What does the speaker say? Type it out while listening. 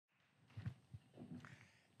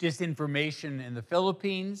disinformation in the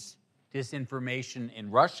Philippines, disinformation in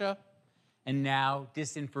Russia, and now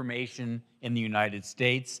disinformation in the United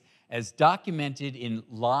States, as documented in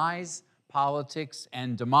Lies, Politics,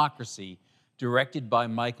 and Democracy, directed by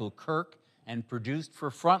Michael Kirk and produced for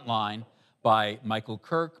Frontline by Michael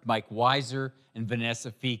Kirk, Mike Weiser, and Vanessa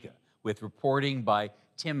Fica, with reporting by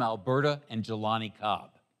Tim Alberta and Jelani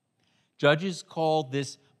Cobb. Judges called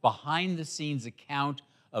this behind-the-scenes account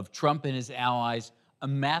of Trump and his allies a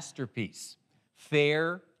masterpiece,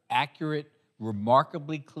 fair, accurate,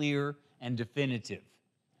 remarkably clear, and definitive,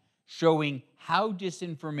 showing how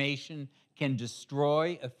disinformation can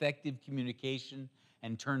destroy effective communication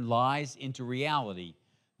and turn lies into reality.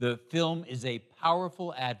 The film is a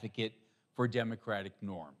powerful advocate for democratic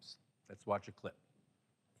norms. Let's watch a clip.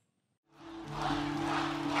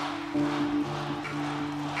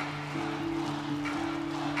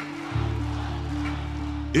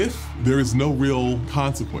 If there is no real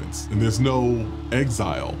consequence and there's no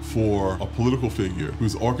exile for a political figure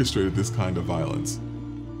who's orchestrated this kind of violence,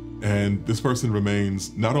 and this person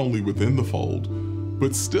remains not only within the fold,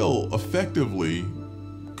 but still effectively,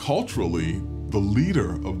 culturally, the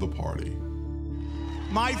leader of the party.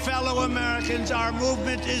 My fellow Americans, our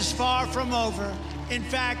movement is far from over. In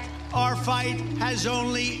fact, our fight has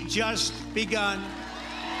only just begun.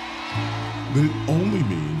 Then it only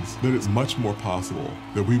means that it's much more possible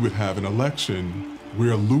that we would have an election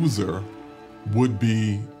where a loser would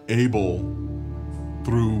be able,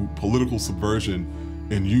 through political subversion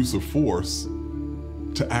and use of force,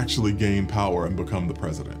 to actually gain power and become the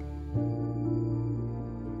president.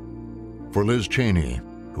 For Liz Cheney,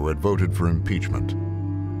 who had voted for impeachment,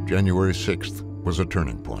 January 6th was a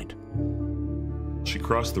turning point. She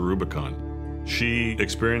crossed the Rubicon. She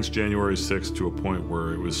experienced January 6th to a point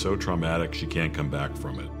where it was so traumatic she can't come back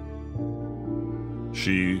from it.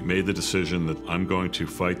 She made the decision that I'm going to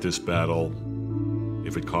fight this battle.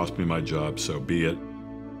 If it costs me my job, so be it.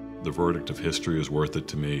 The verdict of history is worth it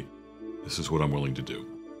to me. This is what I'm willing to do.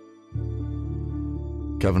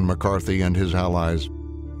 Kevin McCarthy and his allies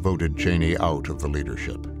voted Cheney out of the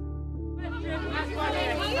leadership.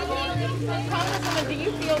 Congresswoman, do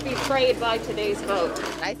you feel betrayed by today's vote?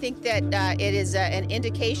 I think that it is an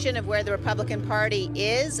indication of where the Republican Party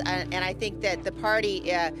is, and I think that the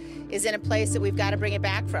party is in a place that we've got to bring it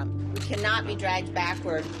back from. We cannot be dragged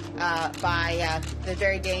backward by the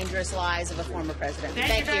very dangerous lies of a former president.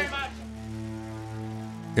 Thank you.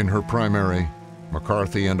 In her primary,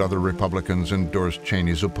 McCarthy and other Republicans endorsed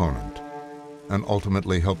Cheney's opponent and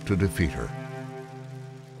ultimately helped to defeat her.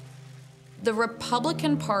 The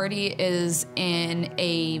Republican Party is in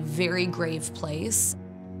a very grave place.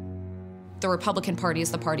 The Republican Party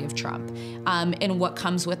is the party of Trump. And what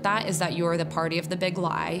comes with that is that you're the party of the big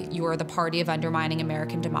lie. You're the party of undermining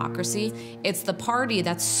American democracy. It's the party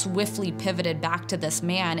that's swiftly pivoted back to this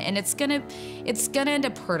man, and it's gonna end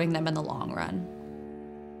up hurting them in the long run.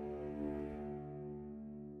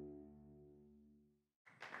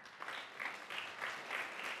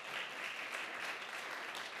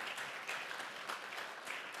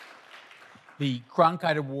 The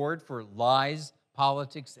Cronkite Award for Lies,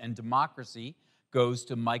 Politics, and Democracy goes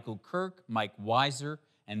to Michael Kirk, Mike Weiser,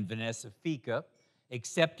 and Vanessa Fica.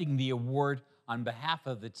 Accepting the award on behalf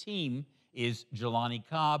of the team is Jelani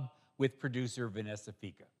Cobb with producer Vanessa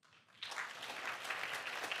Fica.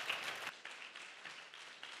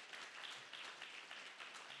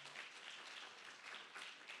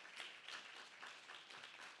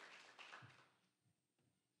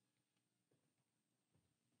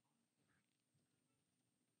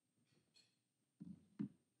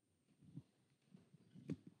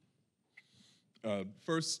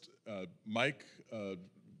 First, Mike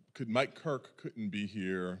Kirk couldn't be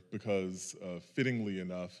here because, fittingly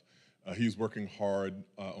enough, he's working hard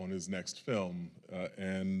on his next film.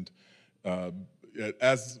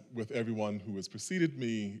 As with everyone who has preceded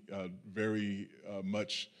me, very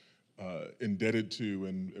much indebted to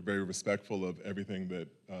and very respectful of everything that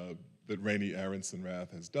Rainey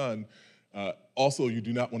Aronson-Rath has done. Also, you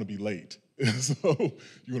do not want to be late. So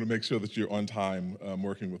you want to make sure that you're on time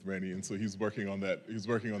working with Rainey, and so he's working on that. He's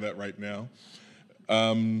working on that right now.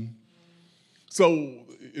 So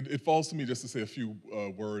it falls to me just to say a few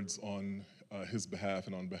words on his behalf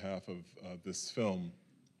and on behalf of this film.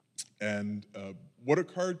 And what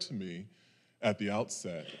occurred to me at the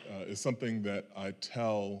outset is something that I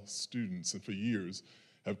tell students, and for years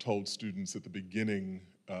have told students at the beginning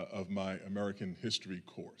of my American history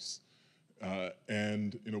course.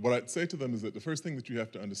 And what I'd say to them is that the first thing that you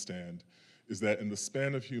have to understand is that in the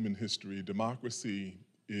span of human history, democracy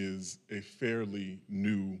is a fairly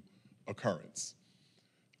new occurrence.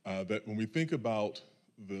 That when we think about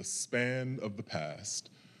the span of the past,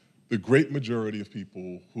 the great majority of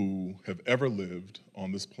people who have ever lived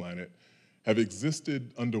on this planet have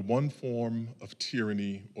existed under one form of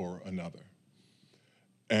tyranny or another.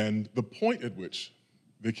 And the point at which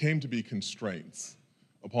there came to be constraints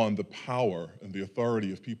upon the power and the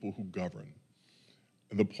authority of people who govern,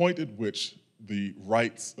 and the point at which the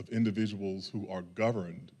rights of individuals who are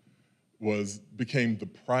governed became the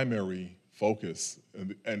primary focus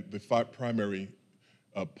and the primary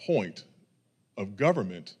point of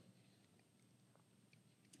government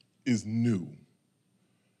is new.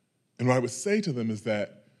 And what I would say to them is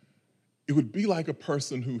that it would be like a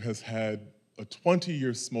person who has had a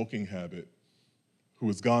 20-year smoking habit who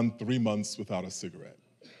has gone 3 months without a cigarette.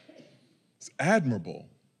 It's admirable,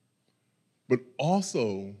 but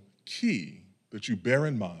also key that you bear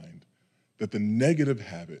in mind that the negative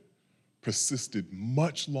habit persisted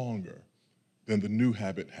much longer than the new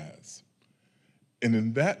habit has. And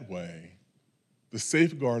in that way, the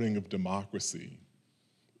safeguarding of democracy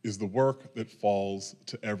is the work that falls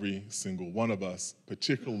to every single one of us,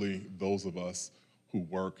 particularly those of us who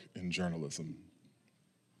work in journalism.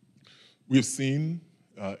 We have seen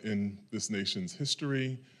in this nation's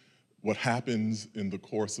history what happens in the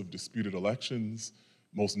course of disputed elections,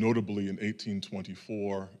 most notably in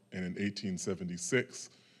 1824 and in 1876,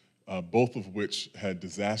 both of which had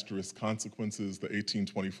disastrous consequences. The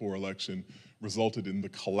 1824 election resulted in the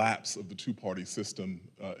collapse of the two-party system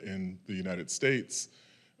in the United States.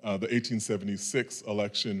 The 1876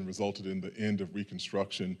 election resulted in the end of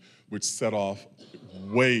Reconstruction, which set off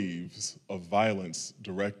waves of violence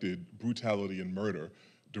brutality and murder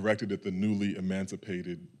directed at the newly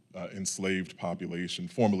emancipated enslaved population,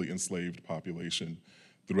 formerly enslaved population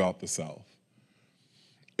throughout the South.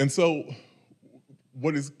 And so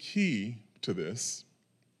what is key to this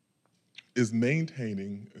is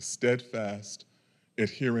maintaining a steadfast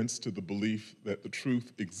adherence to the belief that the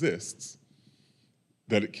truth exists,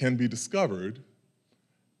 that it can be discovered,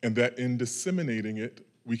 and that in disseminating it,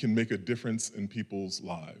 we can make a difference in people's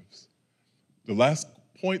lives. The last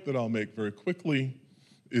point that I'll make very quickly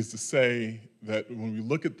is to say that when we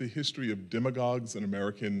look at the history of demagogues in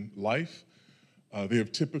American life, they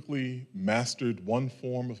have typically mastered one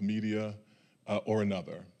form of media or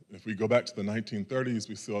another. If we go back to the 1930s,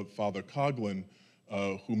 we saw Father Coughlin,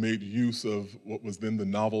 who made use of what was then the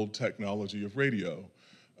novel technology of radio.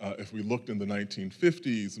 If we looked in the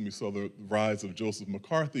 1950s and we saw the rise of Joseph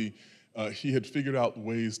McCarthy, he had figured out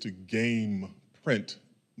ways to game print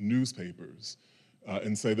newspapers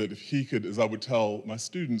and say that if he could, as I would tell my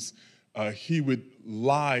students, he would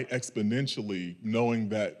lie exponentially, knowing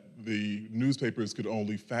that the newspapers could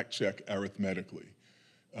only fact check arithmetically,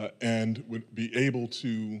 and would be able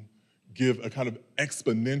to give a kind of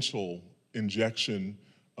exponential injection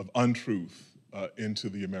of untruth into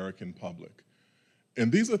the American public.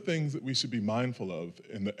 And these are things that we should be mindful of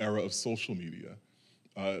in the era of social media.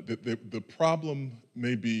 The problem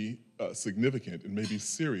may be significant, it may be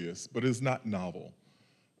serious, but it's not novel.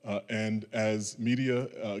 And as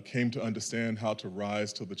media came to understand how to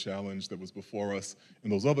rise to the challenge that was before us in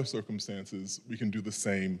those other circumstances, we can do the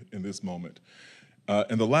same in this moment.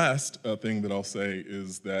 And the last thing that I'll say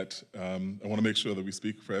is that I want to make sure that we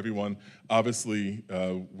speak for everyone. Obviously,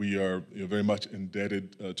 we are very much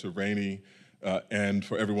indebted to Rainey and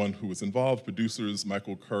for everyone who was involved, producers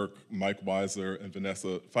Michael Kirk, Mike Weiser, and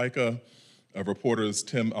Vanessa Fica, reporters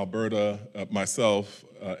Tim Alberta, myself,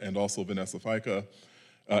 and also Vanessa Fica,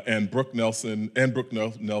 and Brooke Nelson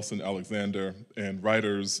Alexander, and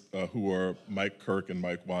writers who are Mike Kirk and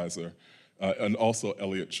Mike Weiser, and also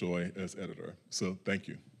Elliot Choi as editor. So thank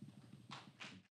you.